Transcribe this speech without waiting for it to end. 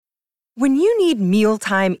When you need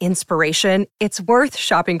mealtime inspiration, it's worth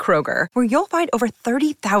shopping Kroger, where you'll find over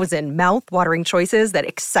 30,000 mouth-watering choices that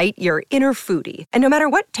excite your inner foodie. And no matter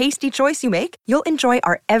what tasty choice you make, you'll enjoy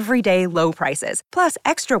our everyday low prices, plus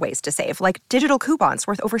extra ways to save, like digital coupons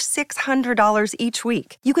worth over $600 each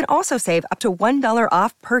week. You can also save up to $1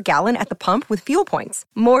 off per gallon at the pump with fuel points.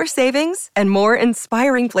 More savings and more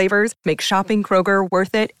inspiring flavors make shopping Kroger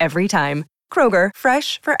worth it every time. Kroger,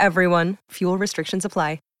 fresh for everyone. Fuel restrictions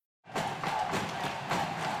apply.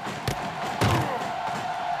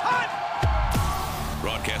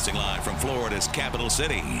 Broadcasting live from Florida's capital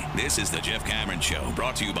city, this is the Jeff Cameron Show,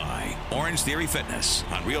 brought to you by Orange Theory Fitness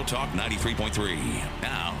on Real Talk 93.3.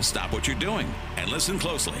 Now, stop what you're doing and listen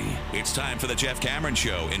closely. It's time for the Jeff Cameron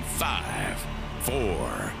Show in 5,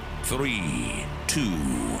 4, 3, 2,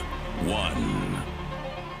 1.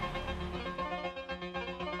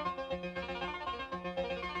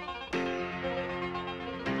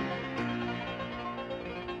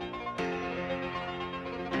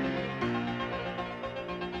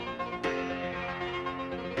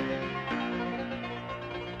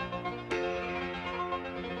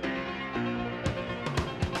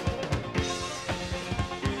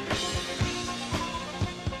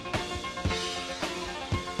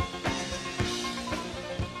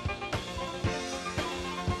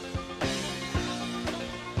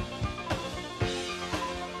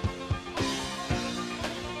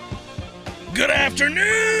 Good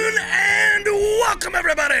afternoon and welcome,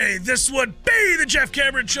 everybody. This would be the Jeff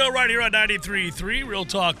Cameron Show right here on 93.3 Real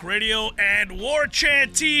Talk Radio and War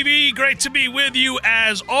Chant TV. Great to be with you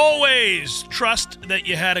as always. Trust that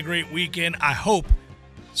you had a great weekend. I hope,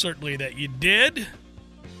 certainly, that you did.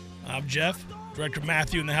 I'm Jeff. Director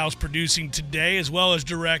Matthew in the house producing today as well as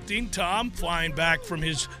directing. Tom flying back from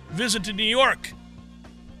his visit to New York.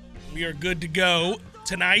 We are good to go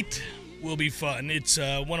tonight. Will be fun. It's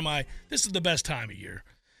this is the best time of year.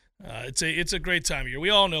 It's a great time of year.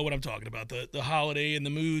 We all know what I'm talking about, the holiday and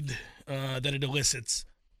the mood that it elicits.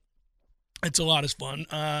 It's a lot of fun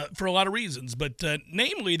for a lot of reasons, but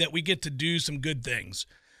namely that we get to do some good things.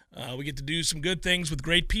 We get to do some good things with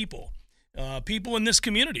great people. People in this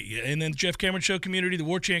community, and then the Jeff Cameron Show community, the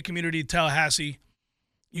War Chant community, Tallahassee.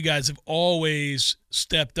 You guys have always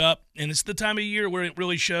stepped up, and it's the time of year where it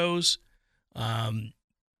really shows.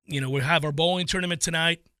 We have our bowling tournament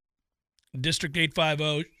tonight. District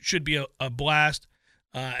 850 should be a blast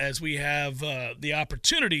as we have the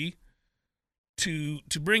opportunity to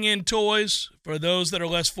bring in toys for those that are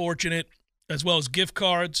less fortunate, as well as gift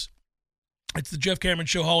cards. It's the Jeff Cameron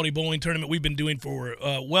Show Holiday Bowling Tournament we've been doing for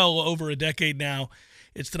well over a decade now.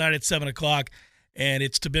 It's tonight at 7 o'clock, and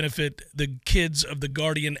it's to benefit the kids of the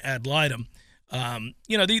Guardian Ad Litem.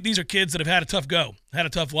 These are kids that have had a tough go, had a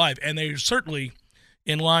tough life, and they're certainly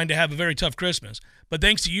in line to have a very tough Christmas. But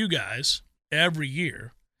thanks to you guys, every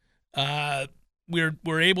year,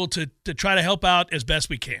 we're able to try to help out as best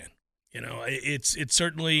we can. It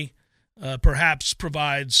certainly perhaps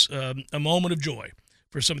provides a moment of joy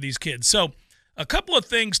for some of these kids. So a couple of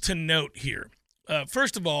things to note here.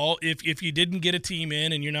 First of all, if you didn't get a team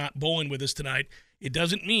in and you're not bowling with us tonight, it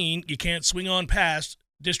doesn't mean you can't swing on past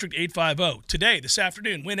District 850 today, this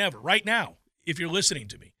afternoon, whenever, right now, if you're listening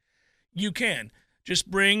to me. You can.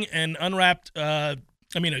 Just bring an a wrapped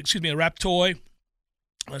toy,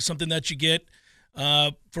 something that you get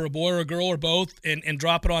for a boy or a girl or both, and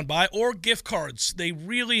drop it on by, or gift cards. They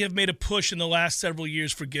really have made a push in the last several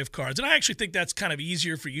years for gift cards. And I actually think that's kind of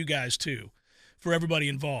easier for you guys, too, for everybody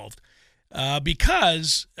involved,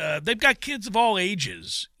 because they've got kids of all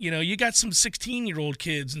ages. You got some 16-year-old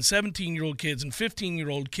kids and 17-year-old kids and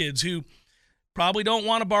 15-year-old kids who probably don't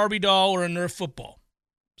want a Barbie doll or a Nerf football.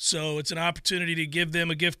 So it's an opportunity to give them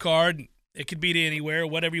a gift card. It could be to anywhere,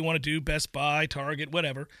 whatever you want to do, Best Buy, Target,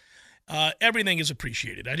 whatever. Everything is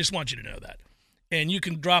appreciated. I just want you to know that. And you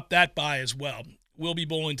can drop that by as well. We'll be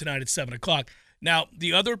bowling tonight at 7 o'clock. Now,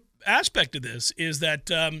 the other aspect of this is that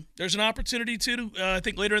there's an opportunity to, I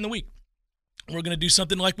think, later in the week. We're going to do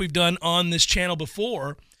something like we've done on this channel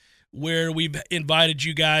before, where we've invited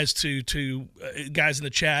you guys to guys in the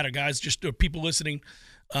chat or people listening.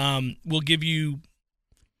 We'll give you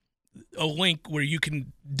a link where you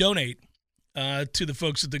can donate to the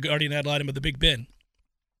folks at the Guardian Ad Litem of the Big Ben.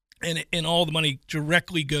 And all the money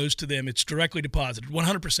directly goes to them. It's directly deposited,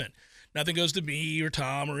 100%. Nothing goes to me or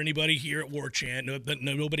Tom or anybody here at War Chant,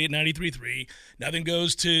 nobody at 93.3. Nothing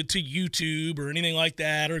goes to YouTube or anything like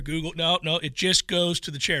that or Google. No, it just goes to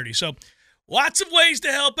the charity. So lots of ways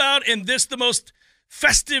to help out, and this the most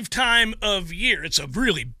festive time of year. It's a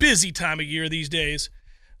really busy time of year these days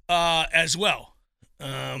as well.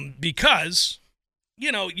 Because,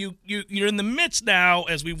 you're in the midst now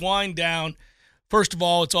as we wind down. First of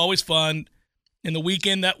all, it's always fun in the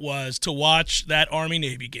weekend that was to watch that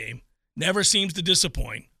Army-Navy game. Never seems to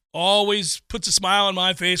disappoint. Always puts a smile on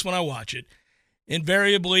my face when I watch it.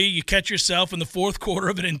 Invariably, you catch yourself in the fourth quarter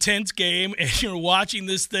of an intense game, and you're watching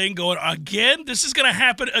this thing going, again? This is going to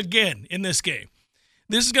happen again in this game.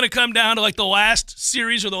 This is going to come down to like the last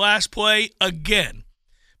series or the last play again.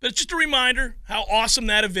 But it's just a reminder how awesome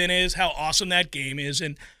that event is, how awesome that game is.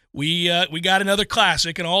 And we got another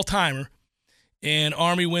classic, an all-timer. And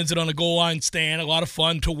Army wins it on a goal line stand. A lot of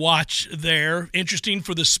fun to watch there. Interesting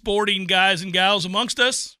for the sporting guys and gals amongst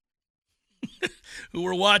us who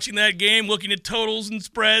were watching that game, looking at totals and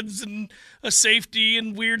spreads and a safety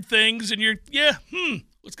and weird things. And you're,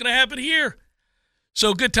 what's going to happen here?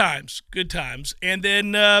 So good times. And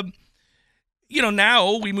then, now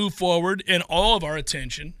we move forward and all of our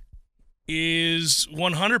attention is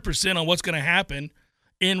 100% on what's going to happen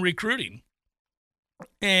in recruiting.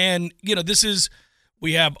 And,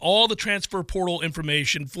 we have all the transfer portal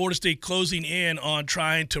information, Florida State closing in on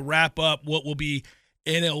trying to wrap up what will be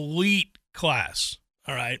an elite class,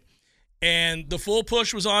 all right? And the full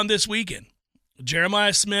push was on this weekend.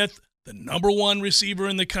 Jeremiah Smith, the number one receiver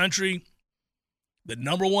in the country, the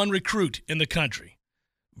number one recruit in the country,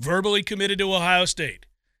 verbally committed to Ohio State,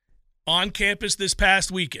 on campus this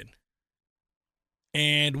past weekend,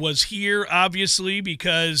 and was here, obviously,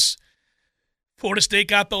 because Florida State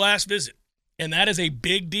got the last visit, and that is a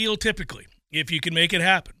big deal typically if you can make it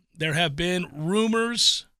happen. There have been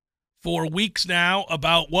rumors for weeks now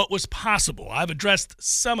about what was possible. I've addressed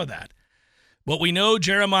some of that. But we know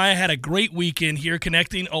Jeremiah had a great weekend here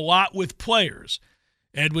connecting a lot with players,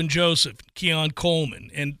 Edwin Joseph, Keon Coleman,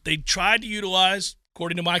 and they tried to utilize,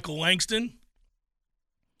 according to Michael Langston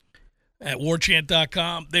at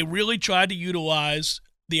warchant.com, they really tried to utilize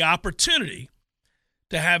the opportunity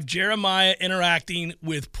to have Jeremiah interacting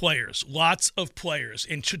with players, lots of players,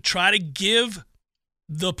 and to try to give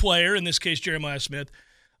the player, in this case Jeremiah Smith,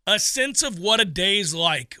 a sense of what a day is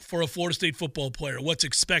like for a Florida State football player, what's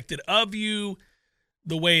expected of you,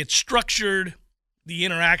 the way it's structured, the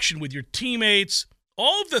interaction with your teammates,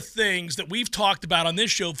 all of the things that we've talked about on this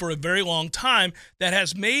show for a very long time that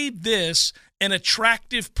has made this an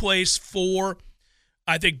attractive place for,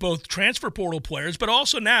 I think, both transfer portal players, but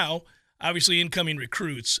also now, obviously, incoming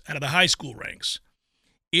recruits out of the high school ranks.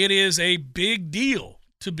 It is a big deal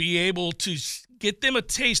to be able to get them a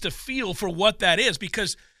taste, a feel for what that is,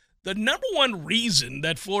 because the number one reason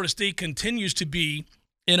that Florida State continues to be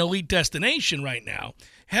an elite destination right now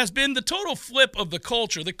has been the total flip of the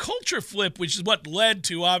culture. The culture flip, which is what led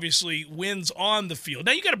to, obviously, wins on the field.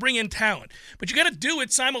 Now, you got to bring in talent, but you got to do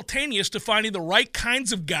it simultaneous to finding the right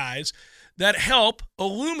kinds of guys that help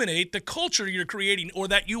illuminate the culture you're creating or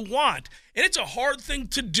that you want. And it's a hard thing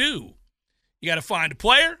to do. You got to find a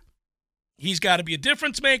player. He's got to be a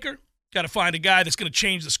difference maker. Got to find a guy that's going to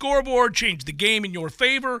change the scoreboard, change the game in your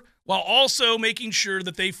favor, while also making sure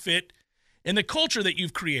that they fit in the culture that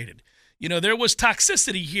you've created. There was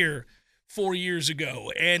toxicity here 4 years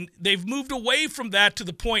ago, and they've moved away from that to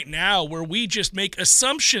the point now where we just make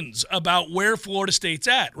assumptions about where Florida State's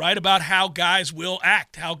at, right? About how guys will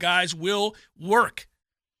act, how guys will work,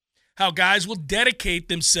 how guys will dedicate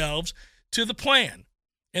themselves to the plan,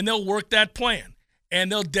 and they'll work that plan. And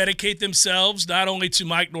they'll dedicate themselves not only to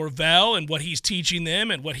Mike Norvell and what he's teaching them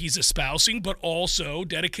and what he's espousing, but also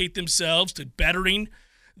dedicate themselves to bettering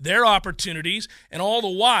their opportunities. And all the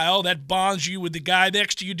while, that bonds you with the guy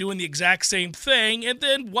next to you doing the exact same thing. And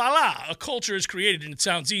then, voila, a culture is created. And it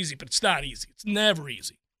sounds easy, but it's not easy. It's never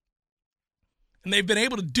easy. And they've been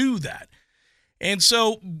able to do that. And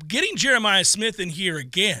so getting Jeremiah Smith in here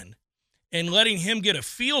again and letting him get a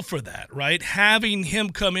feel for that, right? Having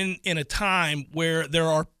him come in a time where there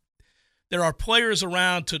are players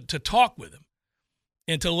around to talk with him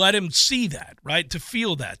and to let him see that, right? To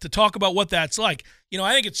feel that, to talk about what that's like.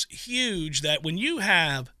 I think it's huge that when you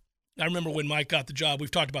have, I remember when Mike got the job, we've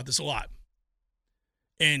talked about this a lot.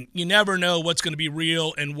 And you never know what's going to be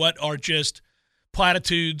real and what are just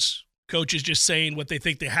platitudes, coaches just saying what they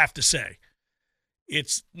think they have to say.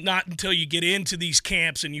 It's not until you get into these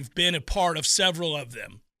camps and you've been a part of several of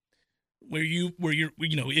them where you're,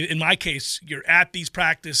 in my case, you're at these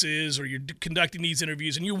practices or you're conducting these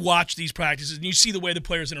interviews and you watch these practices and you see the way the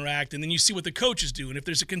players interact and then you see what the coaches do and if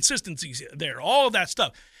there's a consistency there, all of that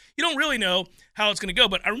stuff. You don't really know how it's going to go.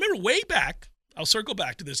 But I remember way back, I'll circle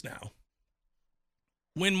back to this now,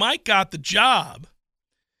 when Mike got the job,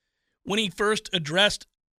 when he first addressed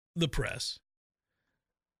the press,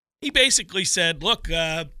 he basically said, look,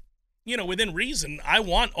 within reason, I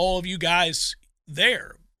want all of you guys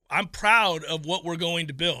there. I'm proud of what we're going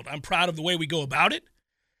to build. I'm proud of the way we go about it,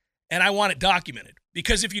 and I want it documented.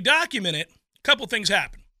 Because if you document it, a couple things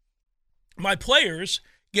happen. My players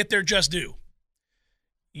get their just due.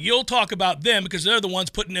 You'll talk about them because they're the ones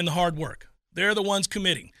putting in the hard work. They're the ones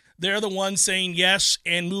committing. They're the ones saying yes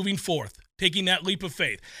and moving forth, taking that leap of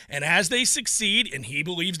faith. And as they succeed, and he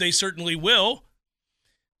believes they certainly will,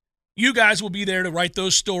 you guys will be there to write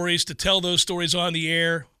those stories, to tell those stories on the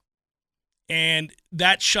air, and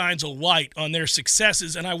that shines a light on their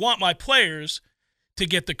successes, and I want my players to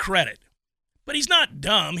get the credit. But he's not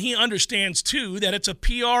dumb. He understands, too, that it's a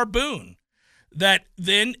PR boon, that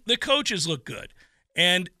then the coaches look good,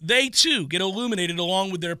 and they, too, get illuminated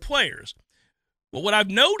along with their players. But what I've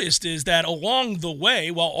noticed is that along the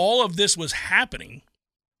way, while all of this was happening,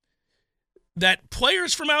 that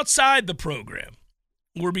players from outside the program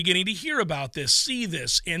were beginning to hear about this, see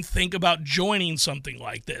this, and think about joining something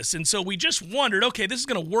like this. And so we just wondered, okay, this is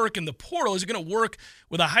going to work in the portal. Is it going to work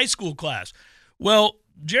with a high school class? Well,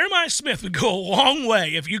 Jeremiah Smith would go a long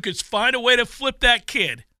way if you could find a way to flip that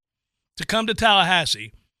kid to come to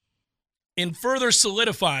Tallahassee in further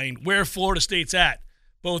solidifying where Florida State's at,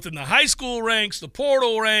 both in the high school ranks, the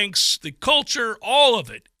portal ranks, the culture, all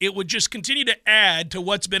of it. It would just continue to add to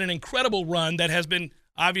what's been an incredible run that has been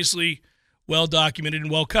obviously well documented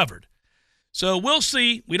and well covered. So we'll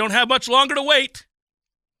see. We don't have much longer to wait.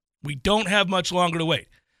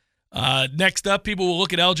 Next up, people will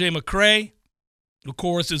look at LJ McCray. Of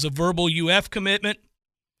course, is a verbal UF commitment.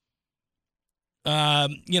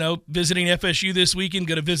 Visiting FSU this weekend,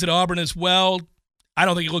 going to visit Auburn as well. I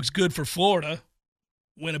don't think it looks good for Florida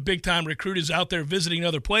when a big-time recruit is out there visiting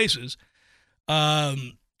other places.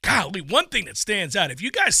 Golly, one thing that stands out, if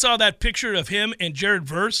you guys saw that picture of him and Jared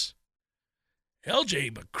Verse,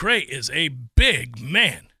 LJ McCray is a big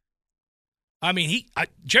man. I mean,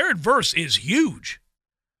 Jared Verse is huge.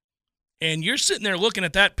 And you're sitting there looking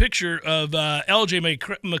at that picture of LJ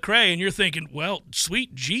McCray, and you're thinking, well,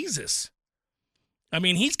 sweet Jesus. I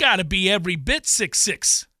mean, he's got to be every bit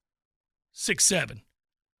 6'6", 6'7".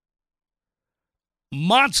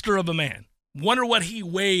 Monster of a man. Wonder what he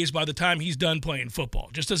weighs by the time he's done playing football,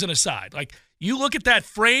 just as an aside. Like, you look at that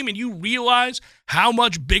frame and you realize how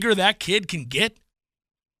much bigger that kid can get.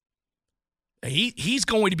 He's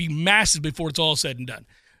going to be massive before it's all said and done.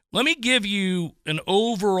 Let me give you an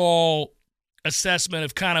overall assessment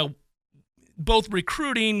of kind of both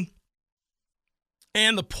recruiting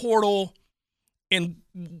and the portal. And,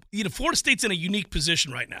 Florida State's in a unique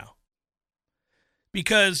position right now.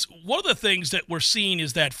 Because one of the things that we're seeing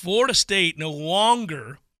is that Florida State no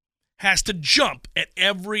longer has to jump at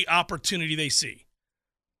every opportunity they see.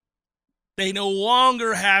 They no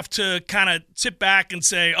longer have to kind of sit back and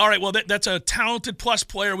say, all right, well, that's a talented plus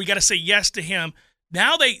player. We got to say yes to him.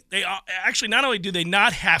 Now they actually, not only do they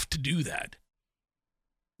not have to do that,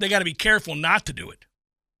 they got to be careful not to do it.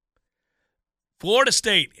 Florida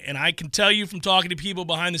State, and I can tell you from talking to people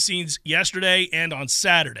behind the scenes yesterday and on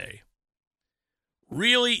Saturday,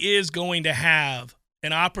 really is going to have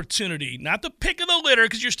an opportunity, not the pick of the litter,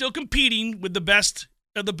 because you're still competing with the best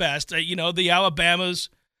of the best, the Alabamas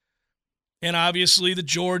and obviously the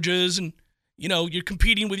Georgias, and, you're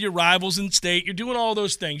competing with your rivals in state. You're doing all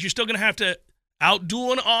those things. You're still going to have to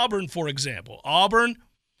outduel an Auburn, for example. Auburn,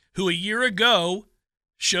 who a year ago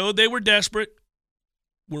showed they were desperate,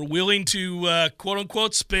 were willing to,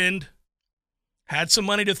 quote-unquote, spend, had some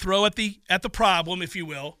money to throw at the problem, if you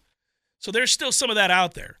will. So there's still some of that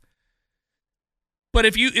out there. But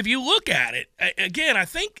if you look at it, again, I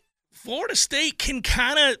think Florida State can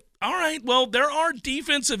kind of, all right, well, there are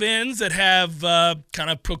defensive ends that have kind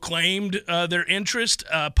of proclaimed their interest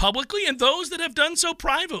publicly and those that have done so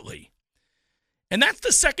privately. And that's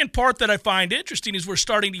the second part that I find interesting is we're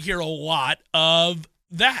starting to hear a lot of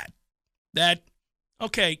that. That,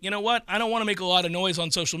 okay, you know what? I don't want to make a lot of noise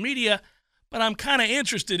on social media, but I'm kind of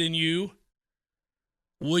interested in you.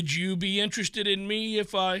 Would you be interested in me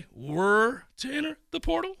if I were to enter the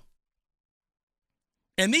portal?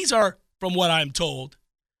 And these are, from what I'm told,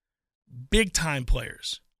 big-time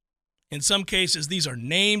players. In some cases, these are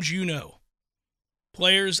names you know.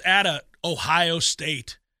 Players at a Ohio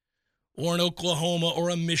State or an Oklahoma or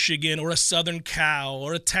a Michigan or a Southern Cal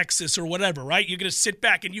or a Texas or whatever, right? You're going to sit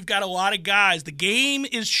back and you've got a lot of guys. The game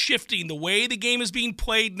is shifting. The way the game is being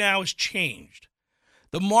played now has changed.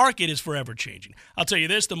 The market is forever changing. I'll tell you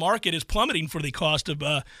this, the market is plummeting for the cost of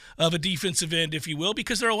a defensive end, if you will,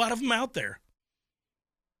 because there are a lot of them out there.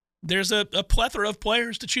 There's a plethora of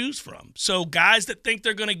players to choose from. So guys that think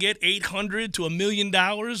they're going to get $800,000 to $1 million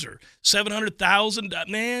or $700,000,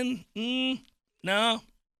 man, no.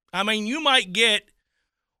 I mean, you might get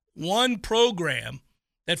one program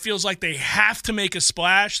that feels like they have to make a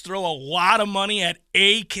splash, throw a lot of money at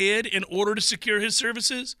a kid in order to secure his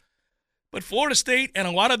services. But Florida State and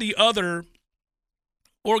a lot of the other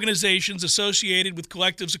organizations associated with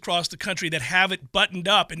collectives across the country that have it buttoned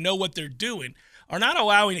up and know what they're doing are not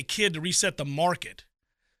allowing a kid to reset the market.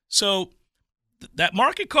 So that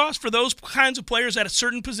market cost for those kinds of players at a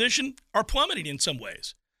certain position are plummeting in some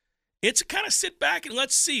ways. It's kind of sit back and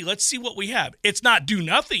let's see what we have. It's not do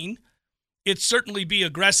nothing. It's certainly be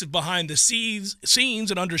aggressive behind the scenes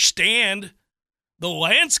and understand the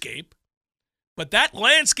landscape. But that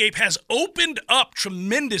landscape has opened up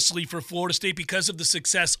tremendously for Florida State because of the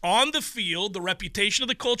success on the field, the reputation of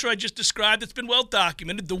the culture I just described that's been well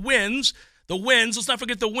documented, the wins, let's not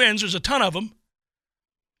forget the wins, there's a ton of them,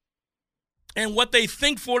 and what they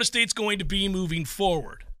think Florida State's going to be moving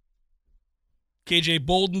forward. KJ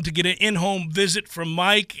Bolden to get an in-home visit from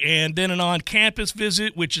Mike and then an on-campus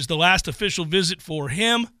visit, which is the last official visit for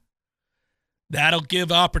him. That'll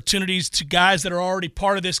give opportunities to guys that are already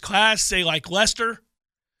part of this class, say like Lester,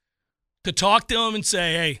 to talk to him and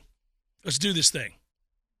say, hey, let's do this thing.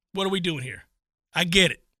 What are we doing here? I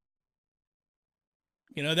get it.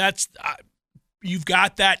 You know, you've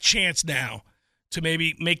got that chance now to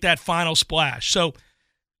maybe make that final splash. So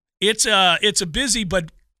it's a busy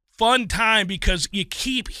but fun time because you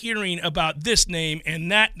keep hearing about this name,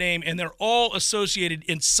 and they're all associated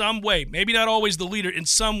in some way, maybe not always the leader, in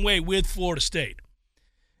some way with Florida State.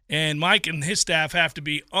 And Mike and his staff have to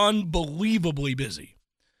be unbelievably busy.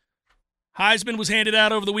 Heisman was handed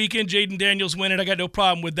out over the weekend. Jaden Daniels winning. I got no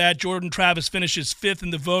problem with that. Jordan Travis finishes 5th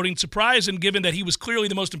in the voting. Surprising given that he was clearly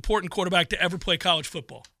the most important quarterback to ever play college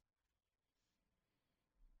football.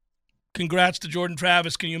 Congrats to Jordan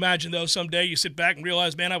Travis. Can you imagine, though, someday you sit back and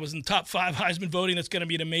realize, man, I was in the top 5 Heisman voting. That's going to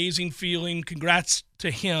be an amazing feeling. Congrats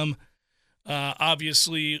to him.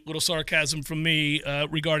 Obviously, a little sarcasm from me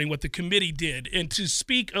regarding what the committee did. And to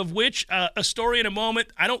speak of which, a story in a moment,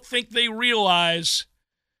 I don't think they realize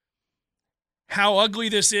how ugly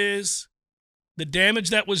this is, the damage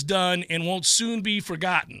that was done, and won't soon be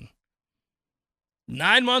forgotten.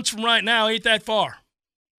 9 months from right now ain't that far.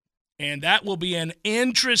 And that will be an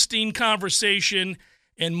interesting conversation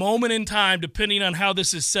and moment in time, depending on how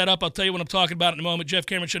this is set up. I'll tell you what I'm talking about in a moment. Jeff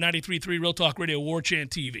Cameron Show, 93.3 Real Talk Radio, War Chant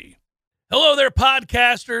TV. Hello there,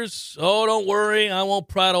 podcasters. Oh, don't worry. I won't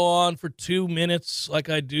prattle on for 2 minutes like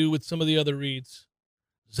I do with some of the other reads.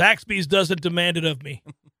 Zaxby's doesn't demand it of me.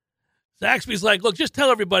 Zaxby's like, look, just tell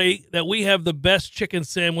everybody that we have the best chicken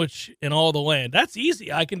sandwich in all the land. That's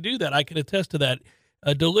easy. I can do that. I can attest to that.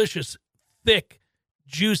 A delicious, thick,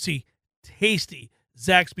 juicy, tasty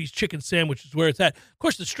Zaxby's chicken sandwich is where it's at. Of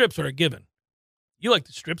course, the strips are a given. You like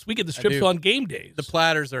the strips. We get the strips on game days. The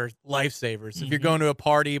platters are lifesavers. Mm-hmm. If you're going to a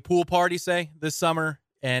party, a pool party, say, this summer,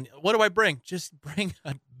 and what do I bring? Just bring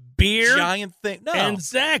a beer giant thing. No. And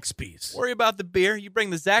Zaxby's. Worry about the beer. You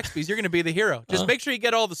bring the Zaxby's, you're going to be the hero. Just make sure you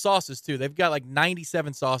get all the sauces, too. They've got like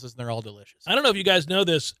 97 sauces, and they're all delicious. I don't know if you guys know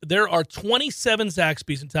this. There are 27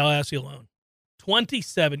 Zaxby's in Tallahassee alone.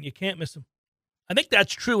 27. You can't miss them. I think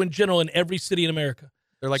that's true in general in every city in America.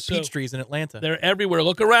 They're like peach trees in Atlanta. They're everywhere.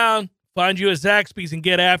 Look around, find you a Zaxby's, and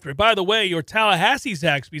get after it. By the way, your Tallahassee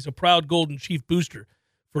Zaxby's a proud Golden Chief booster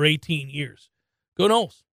for 18 years. Go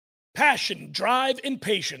Noles. Passion, drive, and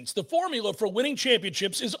patience. The formula for winning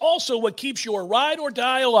championships is also what keeps your ride or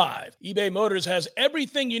die alive. eBay Motors has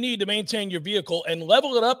everything you need to maintain your vehicle and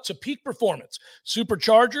level it up to peak performance.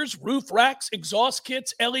 Superchargers, roof racks, exhaust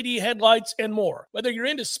kits, LED headlights, and more. Whether you're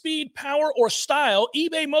into speed, power, or style,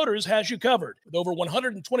 eBay Motors has you covered. With over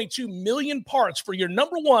 122 million parts for your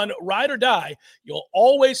number one ride or die, you'll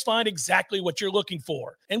always find exactly what you're looking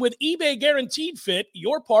for. And with eBay Guaranteed Fit,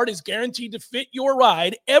 your part is guaranteed to fit your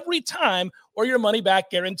ride every time, or your money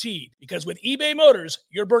back guaranteed. Because with eBay Motors,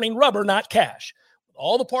 you're burning rubber, not cash. With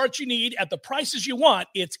all the parts you need at the prices you want,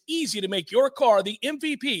 it's easy to make your car the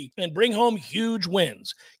MVP and bring home huge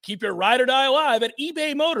wins. Keep your ride or die alive at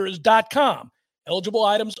ebaymotors.com. Eligible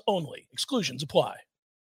items only. Exclusions apply.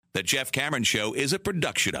 The Jeff Cameron Show is a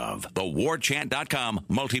production of the WarChant.com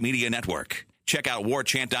Multimedia Network. Check out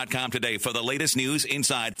warchant.com today for the latest news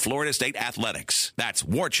inside Florida State athletics. That's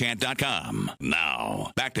warchant.com.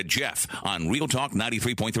 Now, back to Jeff on Real Talk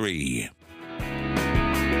 93.3.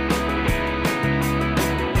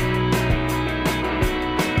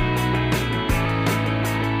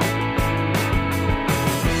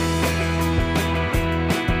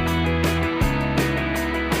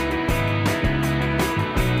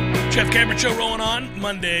 Jeff Cameron Show rolling on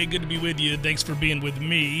Monday. Good to be with you. Thanks for being with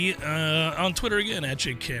me. On Twitter again, at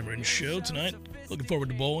Jake Cameron Show. Tonight, Looking forward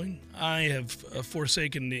to bowling. I have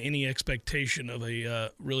forsaken any expectation of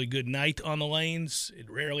a really good night on the lanes.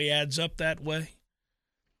 It rarely adds up that way.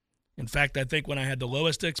 In fact, I think when I had the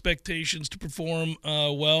lowest expectations to perform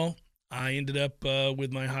well, I ended up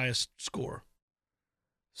with my highest score.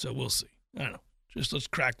 So we'll see. I don't know. Just let's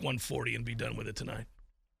crack 140 and be done with it tonight.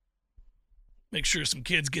 Make sure some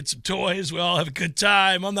kids get some toys. We all have a good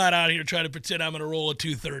time. I'm not out here trying to pretend I'm going to roll a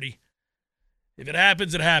 230. If it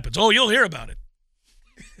happens, it happens. Oh, you'll hear about it.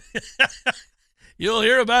 You'll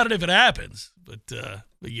hear about it if it happens. But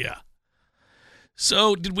yeah.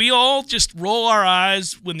 So did we all just roll our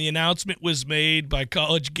eyes when the announcement was made by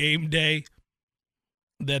College Gameday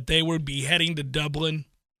that they would be heading to Dublin?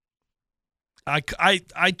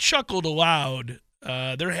 I chuckled aloud.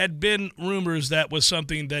 There had been rumors that was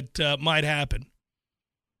something that might happen.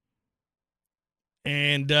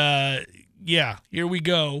 And, yeah, here we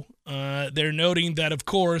go. They're noting that, of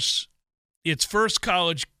course, its first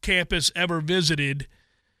college campus ever visited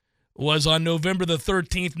was on November the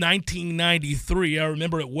 13th, 1993. I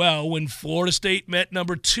remember it well, when Florida State met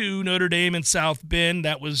number 2 Notre Dame in South Bend.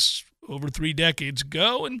 That was over 3 decades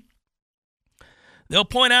ago. And they'll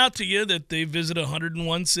point out to you that they visit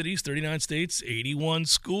 101 cities, 39 states, 81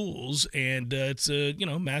 schools, and it's a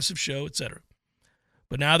massive show, etc.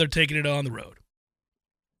 But now they're taking it on the road.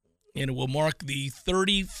 And it will mark the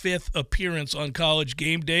 35th appearance on College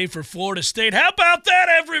Gameday for Florida State. How about that,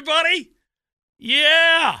 everybody?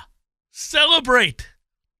 Yeah! Celebrate!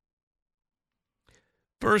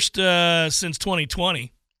 First since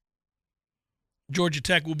 2020. Georgia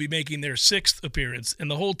Tech will be making their 6th appearance. And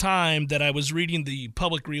the whole time that I was reading the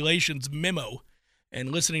public relations memo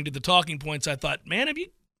and listening to the talking points, I thought, man, have you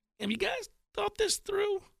guys thought this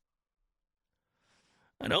through?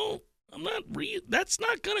 That's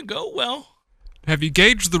not going to go well. Have you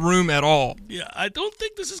gauged the room at all? Yeah, I don't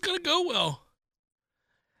think this is going to go well.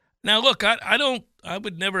 Now, look, I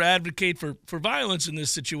would never advocate for violence in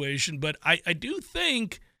this situation, but I do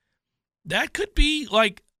think that could be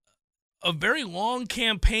like a very long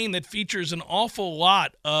campaign that features an awful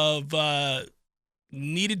lot of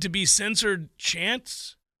needed to be censored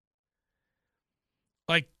chants.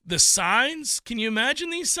 Like the signs. Can you imagine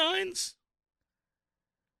these signs?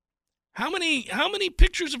 How many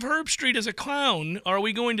pictures of Herb Street as a clown are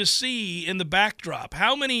we going to see in the backdrop?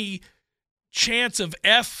 How many chants of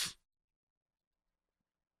F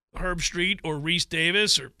Herb Street or Reese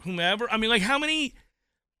Davis or whomever? I mean, like how many?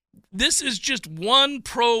 This is just one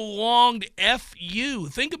prolonged FU.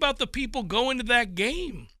 Think about the people going to that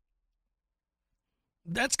game.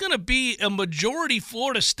 That's going to be a majority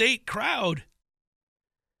Florida State crowd.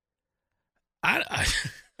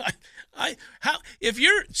 If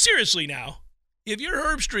you're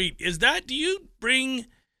Herb Street, do you bring,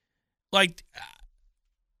 like,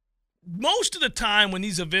 most of the time when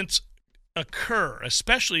these events occur,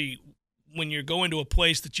 especially when you're going to a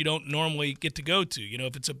place that you don't normally get to go to,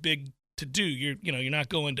 if it's a big to-do, you're not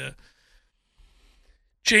going to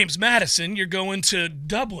James Madison, you're going to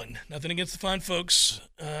Dublin. Nothing against the fine folks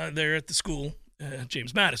there at the school,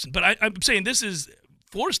 James Madison. But I'm saying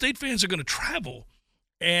Florida State fans are going to travel.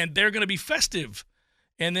 And they're going to be festive,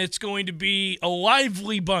 and it's going to be a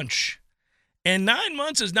lively bunch. And 9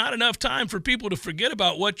 months is not enough time for people to forget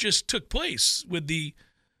about what just took place with the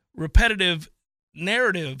repetitive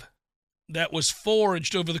narrative that was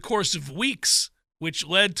forged over the course of weeks, which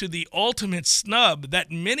led to the ultimate snub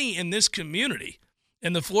that many in this community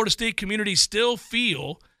and the Florida State community still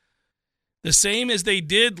feel the same as they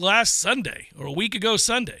did last Sunday or a week ago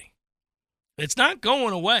Sunday. It's not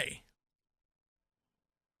going away.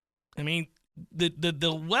 I mean, the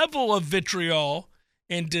level of vitriol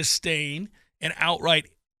and disdain and outright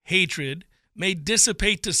hatred may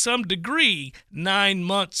dissipate to some degree 9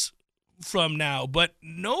 months from now, but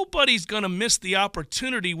nobody's going to miss the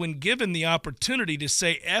opportunity when given the opportunity to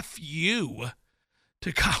say F you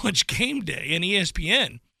to College Gameday and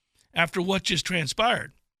ESPN after what just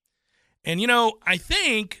transpired. And, I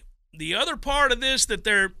think the other part of this that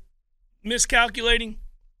they're miscalculating,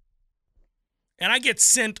 and I get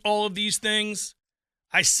sent all of these things.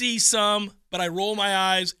 I see some, but I roll my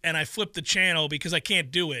eyes and I flip the channel because I can't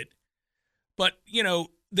do it. But,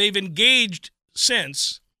 they've engaged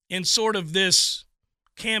since in sort of this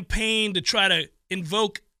campaign to try to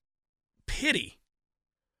invoke pity.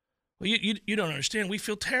 Well, you don't understand. We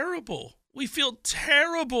feel terrible. We feel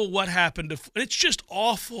terrible what happened it's just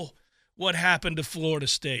awful what happened to Florida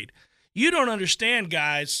State. You don't understand,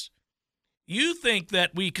 guys. You think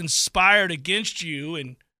that we conspired against you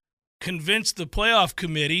and convinced the playoff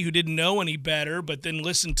committee, who didn't know any better, but then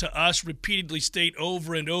listened to us repeatedly state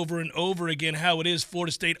over and over and over again how it is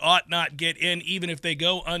Florida State ought not get in even if they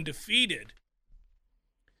go undefeated.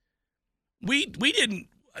 We didn't,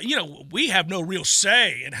 we have no real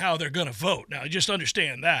say in how they're going to vote. Now, just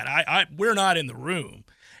understand that. We're not in the room.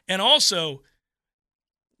 And also,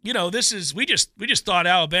 we just thought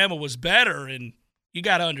Alabama was better, and you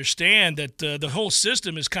got to understand that the whole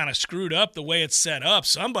system is kind of screwed up the way it's set up.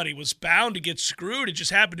 Somebody was bound to get screwed. It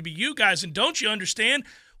just happened to be you guys. And don't you understand?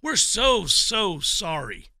 We're so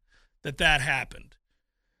sorry that happened.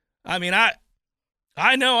 I mean,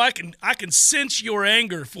 I know I can sense your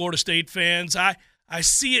anger, Florida State fans. I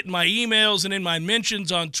see it in my emails and in my mentions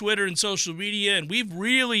on Twitter and social media, and we've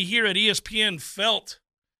really here at ESPN felt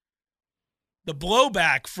the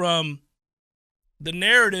blowback from the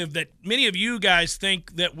narrative that many of you guys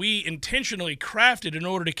think that we intentionally crafted in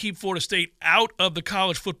order to keep Florida State out of the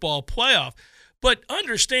college football playoff. But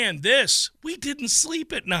understand this, we didn't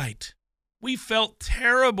sleep at night. We felt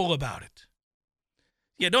terrible about it.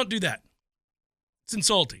 Yeah, don't do that. It's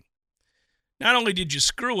insulting. Not only did you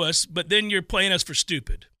screw us, but then you're playing us for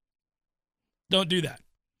stupid. Don't do that.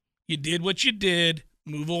 You did what you did.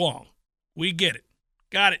 Move along. We get it.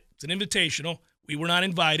 Got it. It's an invitational. We were not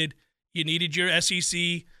invited. You needed your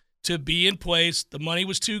SEC to be in place. The money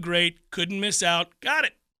was too great. Couldn't miss out. Got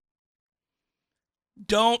it.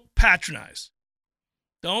 Don't patronize.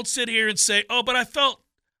 Don't sit here and say, oh, but I felt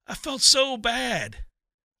so bad.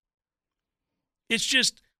 It's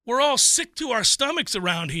just we're all sick to our stomachs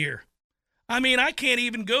around here. I mean, I can't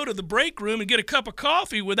even go to the break room and get a cup of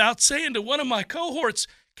coffee without saying to one of my cohorts,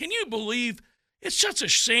 can you believe it's such a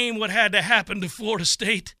shame what had to happen to Florida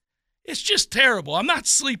State? It's just terrible. I'm not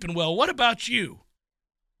sleeping well. What about you?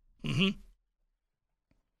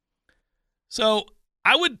 So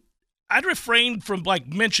I'd refrain from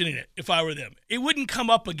mentioning it if I were them. It wouldn't come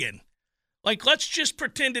up again. Let's just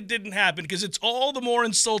pretend it didn't happen, because it's all the more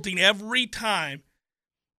insulting every time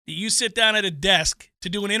that you sit down at a desk to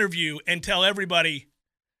do an interview and tell everybody,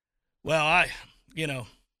 well,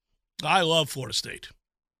 I love Florida State.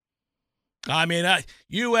 I mean,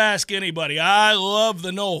 you ask anybody, I love the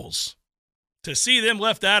Noles. To see them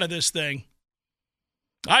left out of this thing,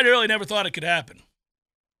 I really never thought it could happen.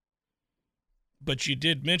 But you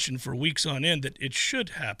did mention for weeks on end that it should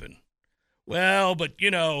happen. Well, but,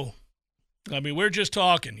 we're just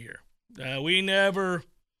talking here. We never,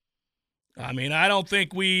 I don't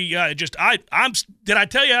think we did I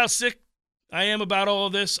tell you how sick I am about all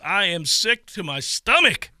of this? I am sick to my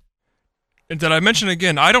stomach. And did I mention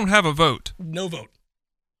again, I don't have a vote. No vote.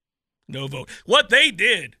 No vote. What they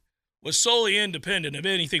did was solely independent of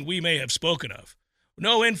anything we may have spoken of.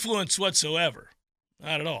 No influence whatsoever.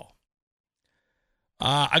 Not at all.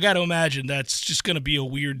 I got to imagine that's just going to be a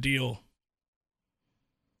weird deal.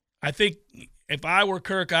 I think if I were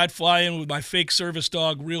Kirk, I'd fly in with my fake service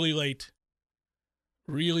dog really late.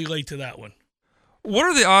 Really late to that one. What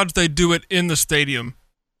are the odds they do it in the stadium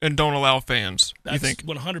and don't allow fans, That's you think?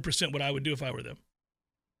 100% what I would do if I were them.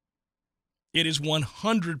 It is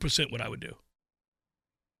 100% what I would do.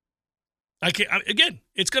 Again,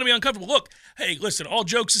 it's going to be uncomfortable. Look, hey, listen, all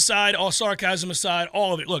jokes aside, all sarcasm aside,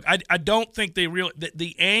 all of it. Look, I don't think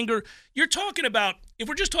the anger, you're talking about, if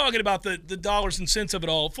we're just talking about the dollars and cents of it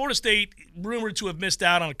all, Florida State rumored to have missed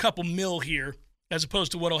out on a couple mil here as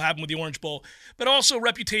opposed to what will happen with the Orange Bowl, but also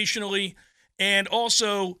reputationally, and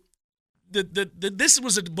also this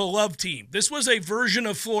was a beloved team. This was a version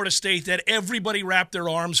of Florida State that everybody wrapped their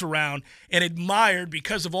arms around and admired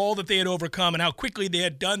because of all that they had overcome and how quickly they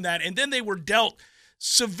had done that. And then they were dealt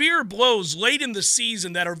severe blows late in the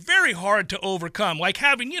season that are very hard to overcome, like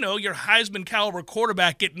having, your Heisman caliber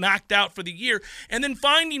quarterback get knocked out for the year and then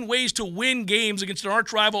finding ways to win games against an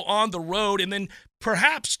arch rival on the road and then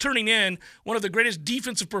perhaps turning in one of the greatest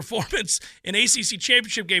defensive performance in ACC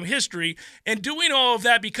championship game history, and doing all of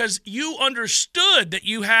that because you understood that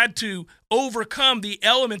you had to overcome the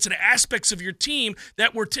elements and aspects of your team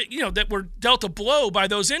that were that were dealt a blow by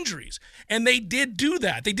those injuries. And they did do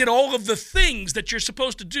that. They did all of the things that you're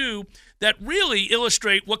supposed to do that really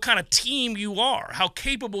illustrate what kind of team you are, how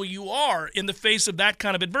capable you are in the face of that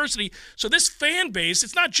kind of adversity. So this fan base,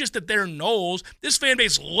 it's not just that they're Noles. This fan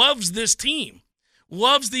base loves this team,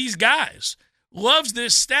 loves these guys, loves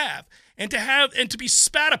this staff, and to be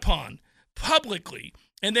spat upon publicly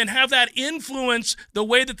and then have that influence the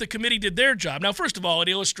way that the committee did their job. Now, first of all, it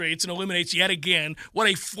illustrates and illuminates yet again what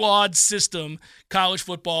a flawed system college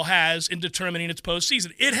football has in determining its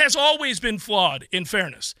postseason. It has always been flawed, in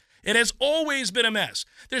fairness. It has always been a mess.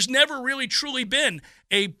 There's never really truly been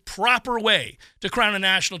a proper way to crown a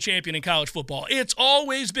national champion in college football. It's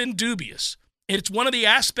always been dubious. It's one of the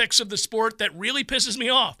aspects of the sport that really pisses me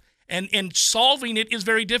off, and solving it is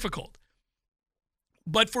very difficult.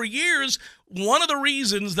 But for years, one of the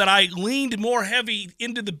reasons that I leaned more heavy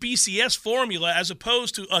into the BCS formula as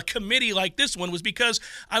opposed to a committee like this one was because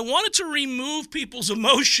I wanted to remove people's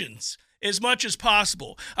emotions as much as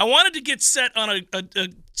possible. I wanted to get set on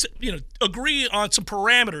agree on some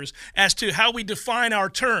parameters as to how we define our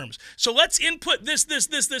terms. So let's input this,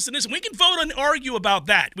 and this. And we can vote and argue about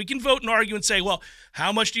that. We can vote and argue and say, well,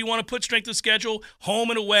 how much do you want to put strength of schedule, home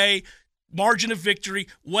and away, margin of victory,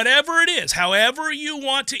 whatever it is, however you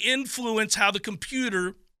want to influence how the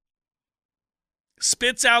computer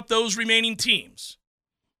spits out those remaining teams.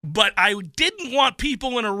 But I didn't want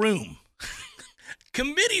people in a room.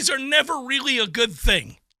 Committees are never really a good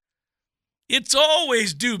thing. It's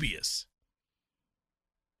always dubious.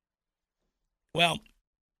 Well,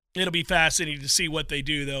 it'll be fascinating to see what they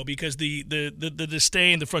do, though, because the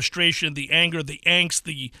disdain, the frustration, the anger, the angst,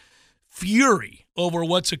 the fury over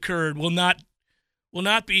what's occurred will not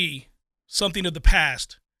be something of the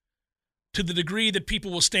past to the degree that people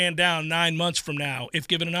will stand down 9 months from now if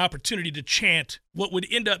given an opportunity to chant what would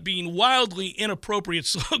end up being wildly inappropriate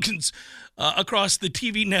slogans across the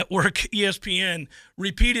TV network ESPN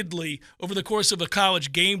repeatedly over the course of a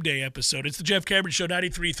college game day episode. It's the Jeff Cameron Show,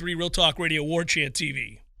 93.3 Real Talk Radio, War Chant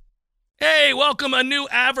TV. Hey, welcome a new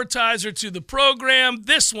advertiser to the program.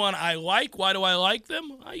 This one I like. Why do I like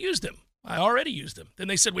them? I use them. I already used them. Then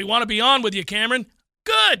they said, we want to be on with you, Cameron.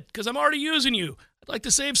 Good, because I'm already using you. I'd like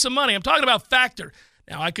to save some money. I'm talking about Factor.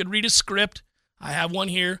 Now, I could read a script. I have one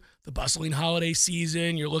here. The bustling holiday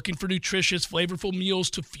season. You're looking for nutritious, flavorful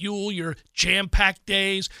meals to fuel your jam-packed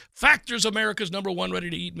days. Factor's America's #1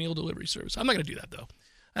 ready-to-eat meal delivery service. I'm not going to do that, though.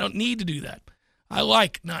 I don't need to do that. I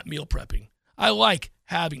like not meal prepping. I like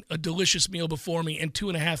having a delicious meal before me in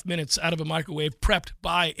 2.5 minutes out of a microwave prepped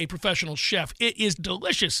by a professional chef. It is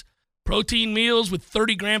delicious. Protein meals with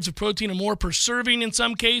 30 grams of protein or more per serving in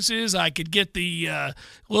some cases. I could get the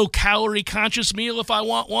low-calorie conscious meal if I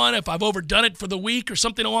want one, if I've overdone it for the week or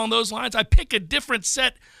something along those lines. I pick a different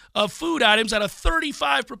set of food items out of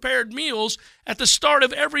 35 prepared meals at the start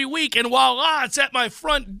of every week, and voila, it's at my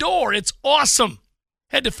front door. It's awesome.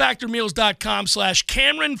 Head to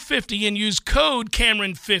factormeals.com/Cameron50 and use code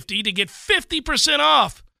Cameron50 to get 50%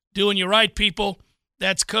 off. Doing you right, people.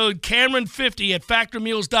 That's code Cameron50 at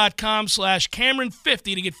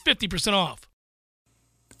factormeals.com/Cameron50 to get 50% off.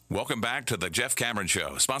 Welcome back to the Jeff Cameron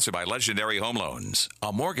Show, sponsored by Legendary Home Loans,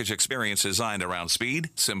 a mortgage experience designed around speed,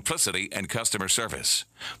 simplicity, and customer service.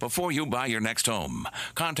 Before you buy your next home,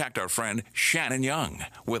 contact our friend Shannon Young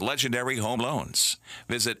with Legendary Home Loans.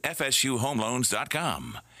 Visit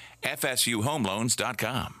FSUHomeLoans.com.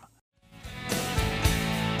 FSUHomeLoans.com.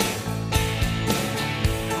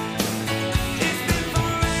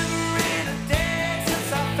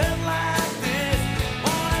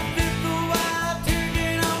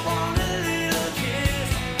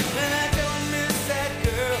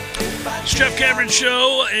 It's Jeff Cameron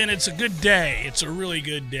Show, and it's a good day. It's a really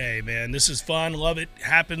good day, man. This is fun. Love it.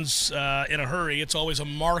 Happens in a hurry. It's always a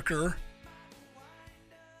marker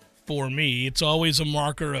for me. It's always a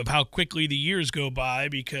marker of how quickly the years go by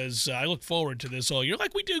because I look forward to this all year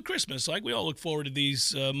like we do Christmas. Like we all look forward to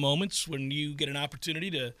these moments when you get an opportunity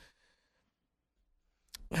to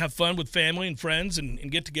have fun with family and friends and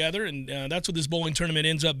get together, and that's what this bowling tournament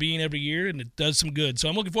ends up being every year, and it does some good. So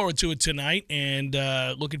I'm looking forward to it tonight, and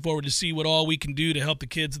looking forward to see what all we can do to help the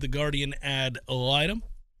kids of the Guardian ad litem.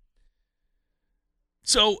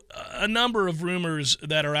 So a number of rumors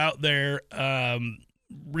that are out there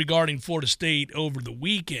regarding Florida State over the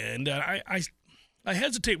weekend. I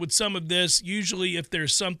hesitate with some of this. Usually if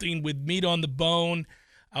there's something with meat on the bone,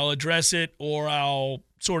 I'll address it, or I'll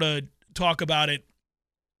sort of talk about it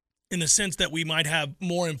in the sense that we might have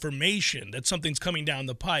more information, that something's coming down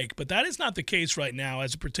the pike. But that is not the case right now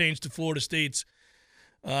as it pertains to Florida State's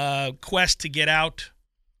quest to get out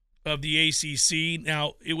of the ACC.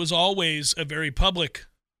 Now, it was always a very public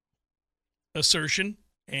assertion,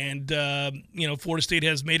 and Florida State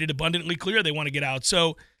has made it abundantly clear they want to get out.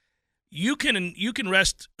 So you can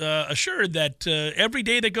rest assured that every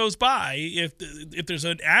day that goes by, if there's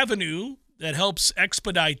an avenue that helps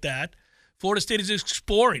expedite that, Florida State is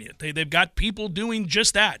exploring it. They've got people doing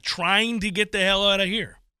just that, trying to get the hell out of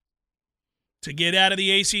here, to get out of the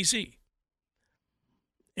ACC.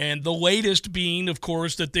 And the latest being, of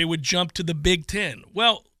course, that they would jump to the Big Ten.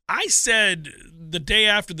 Well, I said the day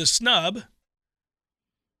after the snub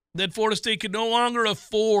that Florida State could no longer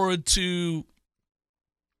afford to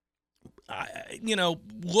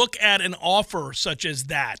look at an offer such as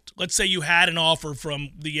that. Let's say you had an offer from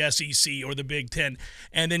the SEC or the Big Ten,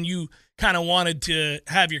 and then you kind of wanted to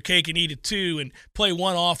have your cake and eat it too and play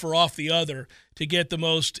one offer off the other to get the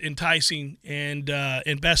most enticing and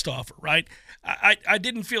best offer, right? I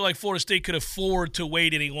didn't feel like Florida State could afford to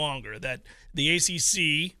wait any longer, that the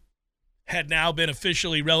ACC had now been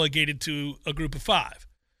officially relegated to a group of 5.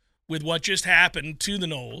 With what just happened to the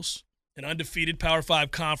Noles, an undefeated Power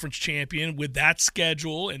 5 conference champion with that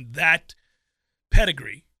schedule and that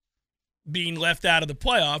pedigree being left out of the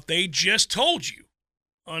playoff, they just told you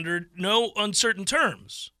under no uncertain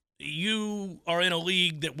terms, you are in a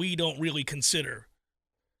league that we don't really consider.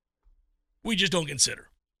 We just don't consider.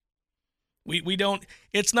 We don't,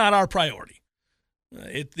 it's not our priority.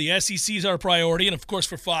 The SEC is our priority, and of course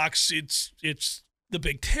for Fox, it's the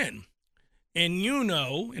Big Ten. And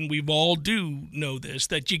and we all do know this,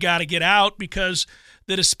 that you got to get out because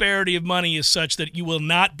the disparity of money is such that you will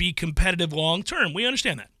not be competitive long term. We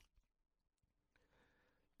understand that.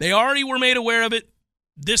 They already were made aware of it.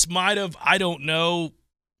 This might have, I don't know,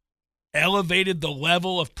 elevated the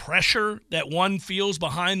level of pressure that one feels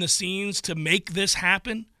behind the scenes to make this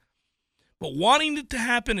happen. But wanting it to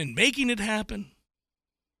happen and making it happen,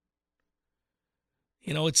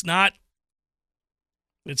 it's not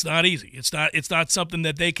easy. It's not something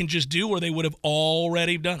that they can just do, or they would have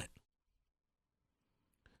already done it.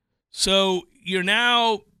 So you're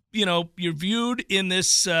now, you're viewed in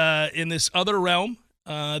this other realm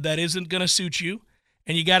that isn't going to suit you,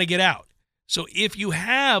 and you got to get out. So if you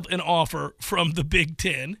have an offer from the Big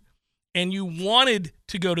Ten and you wanted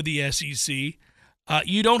to go to the SEC,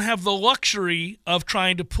 you don't have the luxury of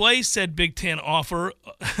trying to play said Big Ten offer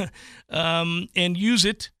and use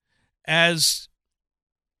it as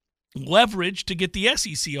leverage to get the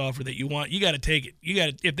SEC offer that you want. You got to take it.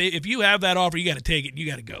 If you have that offer, you got to take it. You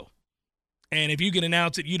got to go. And if you can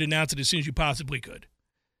announce it, you'd announce it as soon as you possibly could.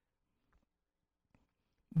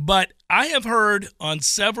 But I have heard on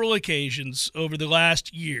several occasions over the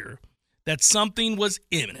last year that something was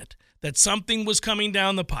imminent, that something was coming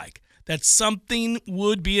down the pike, that something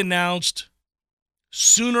would be announced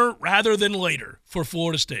sooner rather than later for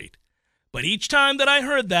Florida State. But each time that I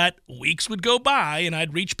heard that, weeks would go by, and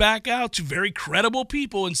I'd reach back out to very credible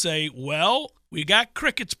people and say, well, we got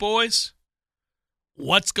crickets, boys.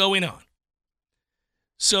 What's going on?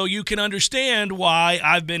 So you can understand why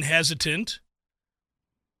I've been hesitant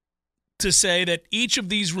to say that each of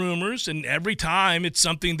these rumors, and every time it's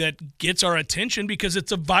something that gets our attention because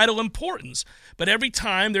it's of vital importance, but every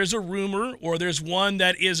time there's a rumor or there's one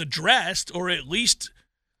that is addressed or at least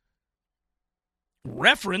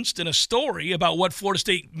referenced in a story about what Florida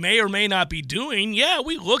State may or may not be doing,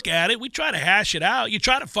 we look at it, we try to hash it out, you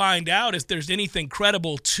try to find out if there's anything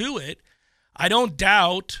credible to it. I don't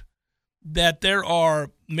doubt that there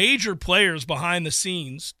are major players behind the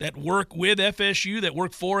scenes that work with FSU, that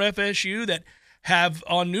work for FSU, that have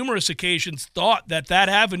on numerous occasions thought that that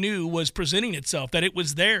avenue was presenting itself, that it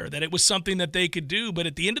was there, that it was something that they could do. But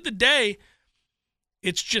at the end of the day,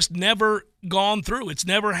 it's just never gone through. It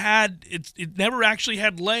never actually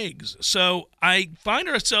had legs. So I find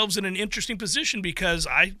ourselves in an interesting position because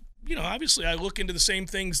obviously I look into the same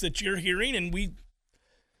things that you're hearing, and we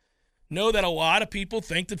know that a lot of people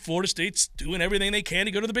think that Florida State's doing everything they can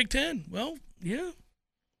to go to the Big Ten. Well, yeah.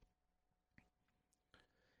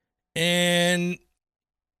 And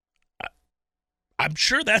I'm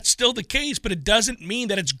sure that's still the case, but it doesn't mean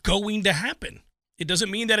that it's going to happen. It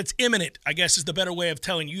doesn't mean that it's imminent, I guess is the better way of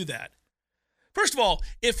telling you that. First of all,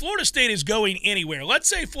 if Florida State is going anywhere, let's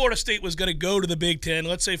say Florida State was going to go to the Big Ten,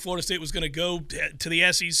 let's say Florida State was going to go to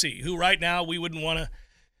the SEC, who right now we wouldn't want to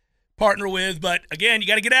partner with, but again, you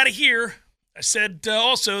got to get out of here. I said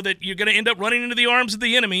also that you're going to end up running into the arms of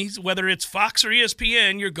the enemy, whether it's Fox or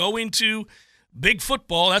ESPN. You're going to big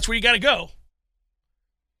football. That's where you got to go.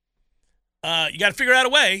 You got to figure out a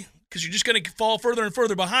way because you're just going to fall further and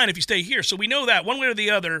further behind if you stay here. So we know that one way or the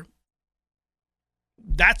other,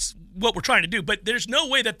 that's what we're trying to do. But there's no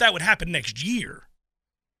way that would happen next year.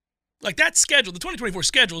 Like that schedule, the 2024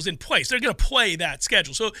 schedule is in place. They're going to play that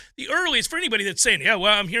schedule. So the earliest for anybody that's saying,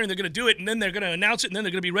 I'm hearing they're going to do it, and then they're going to announce it, and then they're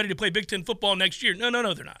going to be ready to play Big Ten football next year. No,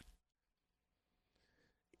 they're not.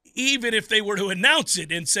 Even if they were to announce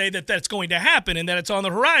it and say that that's going to happen and that it's on the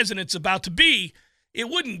horizon, it's about to be, it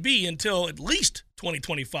wouldn't be until at least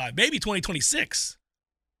 2025, maybe 2026.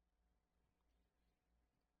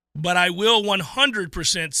 But I will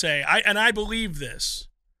 100% say, and I believe this,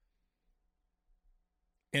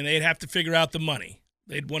 and they'd have to figure out the money.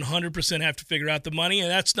 They'd 100% have to figure out the money, and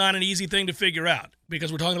that's not an easy thing to figure out because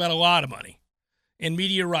we're talking about a lot of money and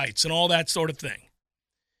media rights and all that sort of thing.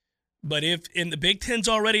 But if in the Big Ten's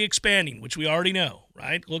already expanding, which we already know,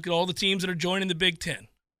 right? Look at all the teams that are joining the Big Ten.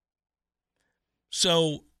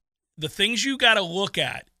 So the things you got to look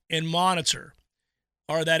at and monitor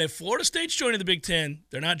are that if Florida State's joining the Big Ten,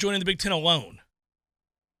 they're not joining the Big Ten alone.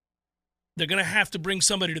 They're going to have to bring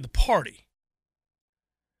somebody to the party.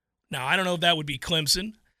 Now, I don't know if that would be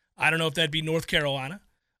Clemson. I don't know if that'd be North Carolina.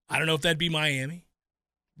 I don't know if that'd be Miami,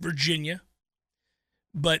 Virginia.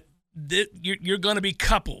 But you're going to be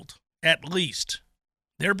coupled, at least.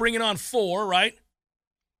 They're bringing on 4, right?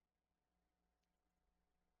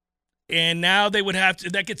 And now they would have to,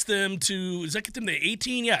 that gets them to, does that get them to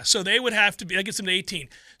 18? Yeah, so they would have to be, that gets them to 18.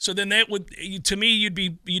 So then that would, to me, you'd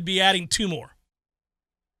be adding 2 more.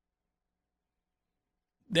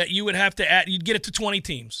 That you would have to add, you'd get it to 20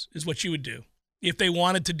 teams is what you would do if they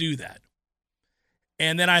wanted to do that.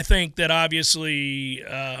 And then I think that obviously,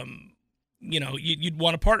 you'd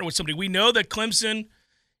want to partner with somebody. We know that Clemson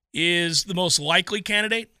is the most likely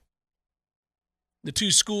candidate. The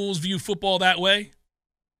 2 schools view football that way.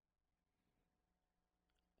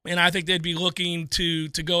 And I think they'd be looking to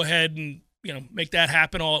go ahead and, make that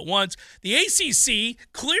happen all at once. The ACC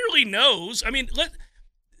clearly knows. I mean,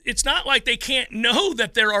 it's not like they can't know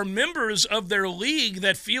that there are members of their league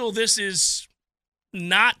that feel this is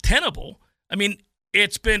not tenable. I mean,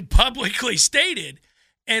 it's been publicly stated.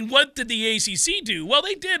 And what did the ACC do? Well,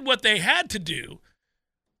 they did what they had to do,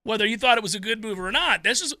 whether you thought it was a good move or not.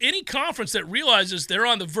 This is any conference that realizes they're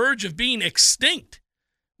on the verge of being extinct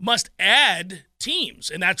must add teams,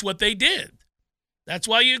 and that's what they did. That's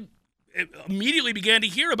why you immediately began to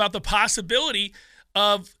hear about the possibility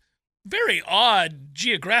of very odd,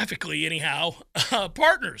 geographically anyhow,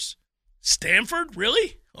 partners. Stanford,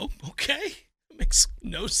 really? Oh, okay. Makes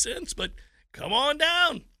no sense, but come on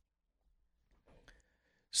down.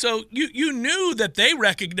 So you knew that they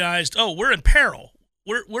recognized, we're in peril.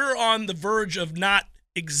 We're on the verge of not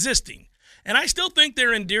existing. And I still think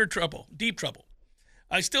they're in deep trouble.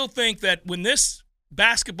 I still think that when this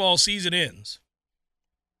basketball season ends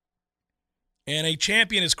and a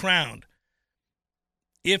champion is crowned,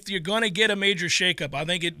 if you're going to get a major shakeup, I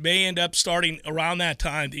think it may end up starting around that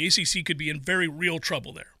time. The ACC could be in very real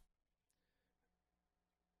trouble there.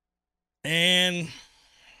 And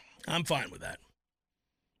I'm fine with that.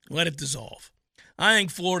 Let it dissolve. I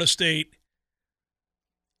think Florida State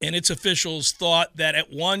and its officials thought that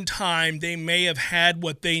at one time they may have had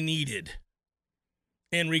what they needed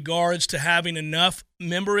in regards to having enough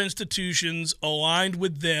member institutions aligned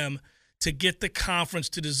with them to get the conference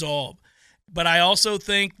to dissolve. But I also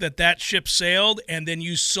think that ship sailed, and then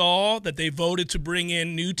you saw that they voted to bring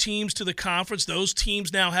in new teams to the conference. Those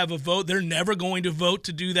teams now have a vote. They're never going to vote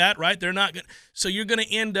to do that, right? They're not going. So you're going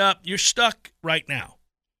to end up, you're stuck right now.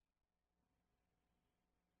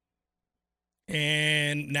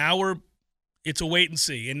 And now it's a wait and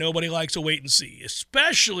see, and nobody likes a wait and see,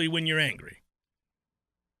 especially when you're angry.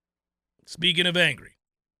 Speaking of angry,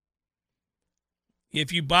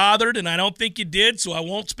 if you bothered, and I don't think you did, so I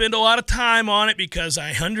won't spend a lot of time on it because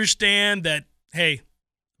I understand that, hey,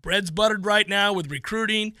 bread's buttered right now with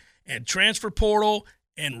recruiting and transfer portal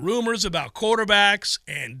and rumors about quarterbacks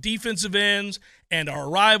and defensive ends and our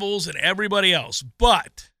rivals and everybody else.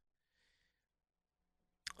 But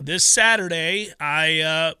this Saturday,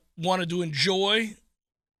 I wanted to enjoy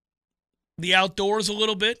the outdoors a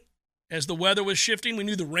little bit as the weather was shifting. We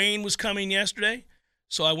knew the rain was coming yesterday,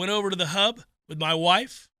 so I went over to the Hub with my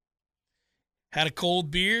wife, had a cold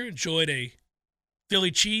beer, enjoyed a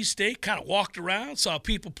Philly cheesesteak, kind of walked around, saw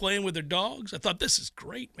people playing with their dogs. I thought, this is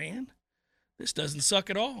great, man. This doesn't suck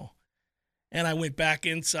at all. And I went back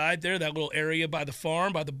inside there, that little area by the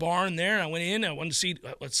farm, by the barn there. And I went in. I wanted to see,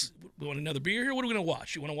 we want another beer here? What are we going to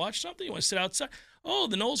watch? You want to watch something? You want to sit outside? Oh,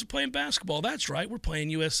 the Knowles are playing basketball. That's right. We're playing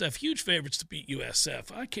USF. Huge favorites to beat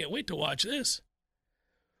USF. I can't wait to watch this.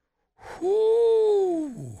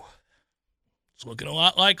 Whoo. It's looking a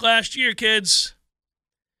lot like last year, kids.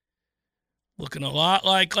 Looking a lot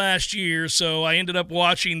like last year. So I ended up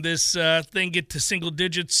watching this thing get to single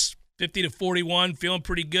digits, 50-41, feeling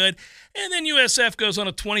pretty good. And then USF goes on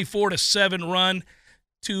a 24-7 run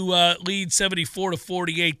to lead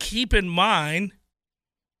 74-48. Keep in mind,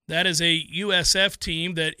 that is a USF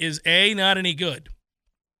team that is, not any good.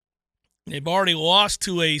 They've already lost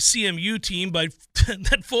to a CMU team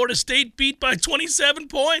that Florida State beat by 27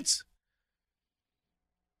 points.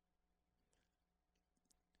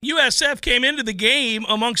 USF came into the game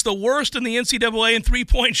amongst the worst in the NCAA in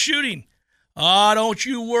three-point shooting. Don't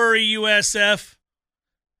you worry, USF.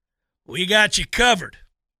 We got you covered.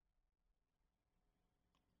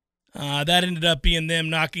 That ended up being them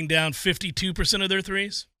knocking down 52% of their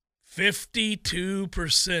threes.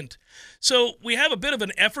 52%. So we have a bit of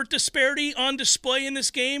an effort disparity on display in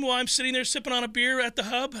this game while I'm sitting there sipping on a beer at the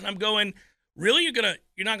hub, and I'm going, really?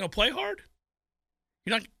 You're not gonna play hard?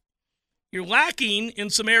 You're lacking in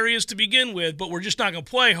some areas to begin with, but we're just not gonna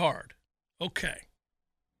play hard. Okay.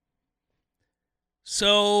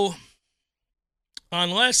 So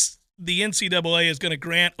unless the NCAA is going to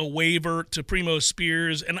grant a waiver to Primo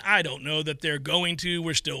Spears, and I don't know that they're going to.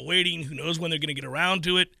 We're still waiting. Who knows when they're going to get around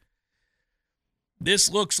to it. This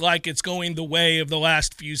looks like it's going the way of the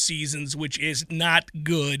last few seasons, which is not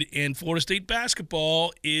good, and Florida State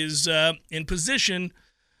basketball is in position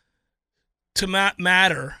to not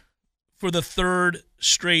matter for the third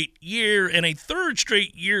straight year, and a third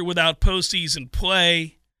straight year without postseason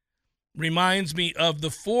play reminds me of the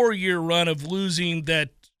 4-year run of losing that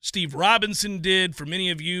Steve Robinson did for many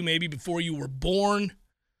of you, maybe before you were born,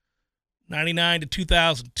 99 to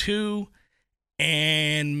 2002.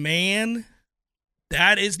 And, man,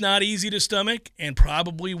 that is not easy to stomach and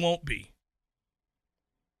probably won't be.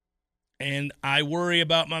 And I worry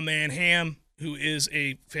about my man Ham, who is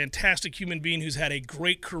a fantastic human being who's had a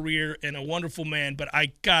great career and a wonderful man, but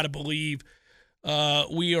I got to believe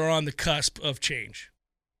we are on the cusp of change.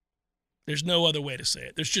 There's no other way to say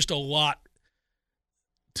it. There's just a lot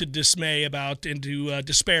to dismay about and to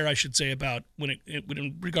despair, I should say, about when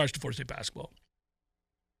in regards to Florida State basketball.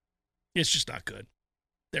 It's just not good.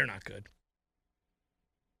 They're not good.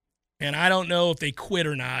 And I don't know if they quit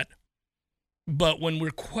or not, but when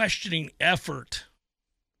we're questioning effort,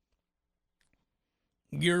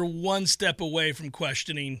 you're one step away from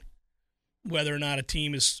questioning whether or not a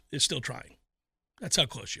team is still trying. That's how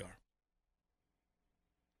close you are.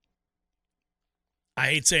 I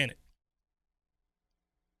hate saying it.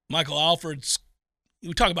 Michael Alford's,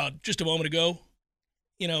 we talked about just a moment ago,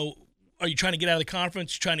 are you trying to get out of the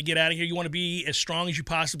conference? You're trying to get out of here? You want to be as strong as you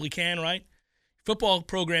possibly can, right? Football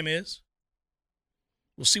program is.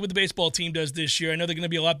 We'll see what the baseball team does this year. I know they're going to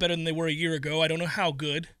be a lot better than they were a year ago. I don't know how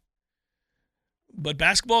good. But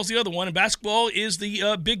basketball is the other one, and basketball is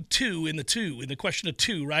the big two in the question of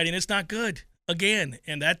two, right? And it's not good, again.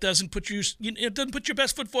 And that doesn't put your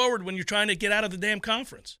best foot forward when you're trying to get out of the damn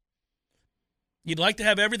conference. You'd like to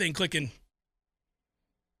have everything clicking.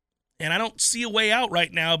 And I don't see a way out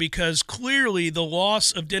right now because clearly the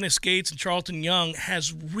loss of Dennis Gates and Charlton Young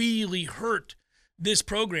has really hurt this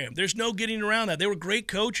program. There's no getting around that. They were great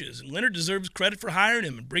coaches, and Leonard deserves credit for hiring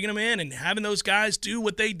him and bringing them in and having those guys do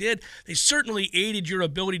what they did. They certainly aided your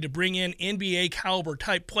ability to bring in NBA caliber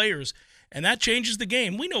type players, and that changes the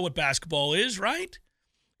game. We know what basketball is, right?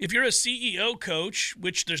 If you're a CEO coach,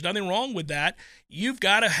 which there's nothing wrong with that, you've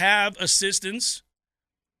got to have assistants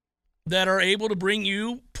that are able to bring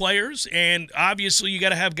you players, and obviously you got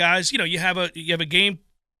to have guys. You have a game.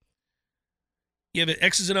 You have an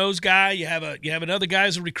X's and O's guy. You have another guy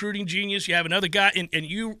who's a recruiting genius. You have another guy, and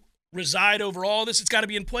you reside over all this. It's got to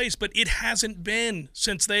be in place, but it hasn't been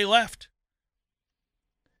since they left.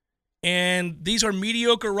 And these are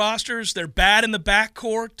mediocre rosters. They're bad in the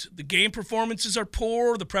backcourt. The game performances are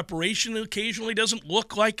poor. The preparation occasionally doesn't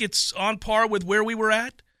look like it's on par with where we were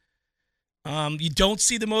at. You don't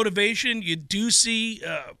see the motivation. You do see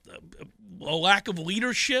a lack of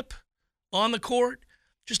leadership on the court.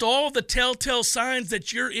 Just all of the telltale signs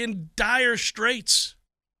that you're in dire straits.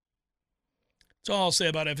 That's all I'll say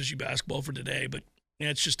about FSU basketball for today. But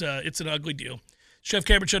it's just it's an ugly deal. Jeff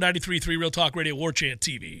Cameron Show 93.3 Real Talk Radio, War Chant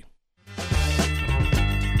TV.